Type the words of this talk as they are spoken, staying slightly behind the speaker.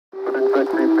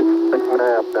60 feet,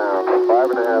 6.5 down,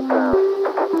 5.5 down,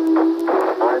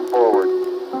 9 forward.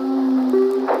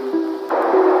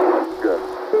 Good.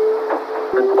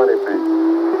 In 20 feet.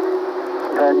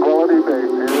 Tranquility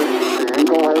Base here. The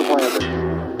Eagle has landed.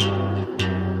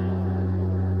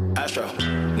 Astro,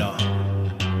 no.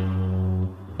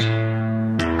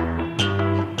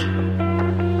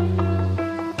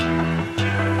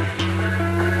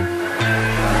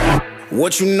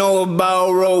 What you know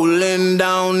about rolling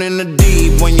down in the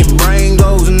deep? When your brain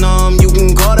goes numb, you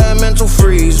can call that mental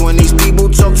freeze. When these people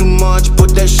talk too much,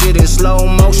 put that shit in slow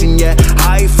motion. Yeah,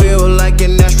 I feel like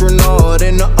an astronaut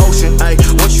in the ocean. Ay,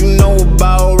 what you know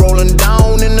about rolling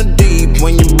down in the deep?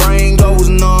 When your brain goes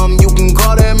numb, you can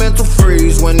call that mental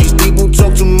freeze. When these people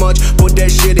talk too much, put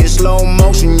that shit in slow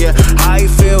motion. Yeah, I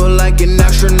feel like an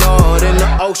astronaut in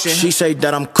the ocean. She say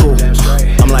that I'm cool,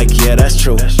 I'm like, yeah, that's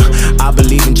true. I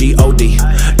believe in G-O-D,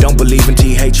 don't believe in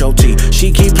T-H-O-T.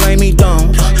 She keep playing me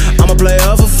dumb, I'm a player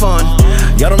for fun.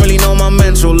 Y'all don't really know my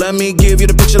mental, let me give you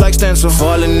the picture like stencil.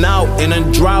 Falling out in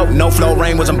a drought, no flow,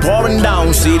 rain wasn't pouring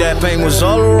down. See, that pain was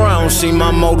all around, see,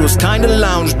 my mode was kinda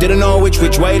lounge. Didn't know which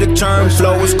way to turn,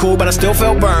 flow was cool but I still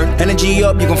felt burned. Energy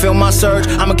up, you can feel my surge,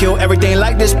 I'ma kill everything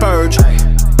like this purge.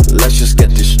 Let's just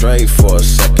get this straight for a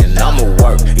second. I'ma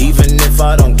work, even if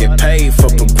I don't get paid for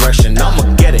progression.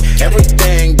 I'ma get it,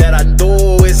 everything that I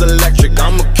do is electric.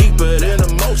 I'ma keep it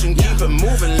in motion, keep it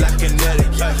moving like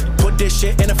kinetic. Put this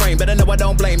shit in a frame, better know I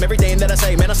don't blame everything that I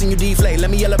say. Man, I seen you deflate,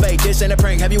 let me elevate, this ain't a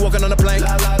prank. Have you walking on a plane?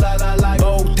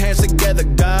 Both hands together,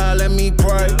 God, let me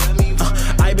pray.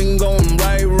 I been going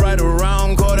right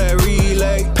around, call that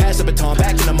relay. Pass the baton,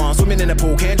 back in the mall, swimming in the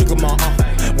pool, can't drink them all.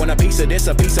 Want a piece of this,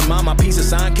 a piece of mine, my piece of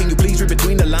sign. Can you please read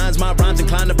between the lines? My rhymes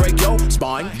inclined to break your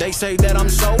spine. They say that I'm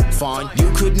so fine,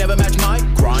 you could never match my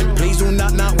grind. Please do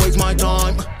not waste my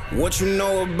time. What you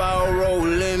know about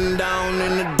rolling down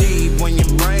in the deep? When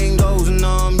your brain goes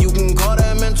numb, you can call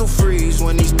that mental freeze.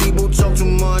 When these people talk too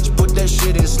much, put that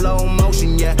shit in slow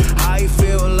motion. Yeah, I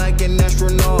feel like an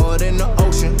astronaut in the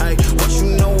ocean. Ay, what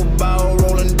you know about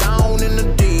rolling down in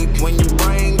the deep? When your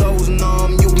brain goes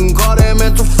numb, you can call that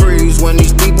mental freeze. When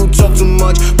these people talk too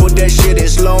much, put that shit in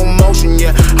slow motion.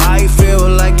 Yeah, I feel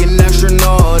like an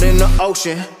astronaut in the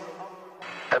ocean.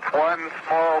 It's one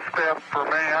small step for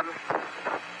man,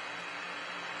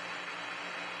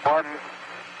 one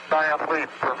giant leap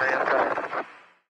for mankind.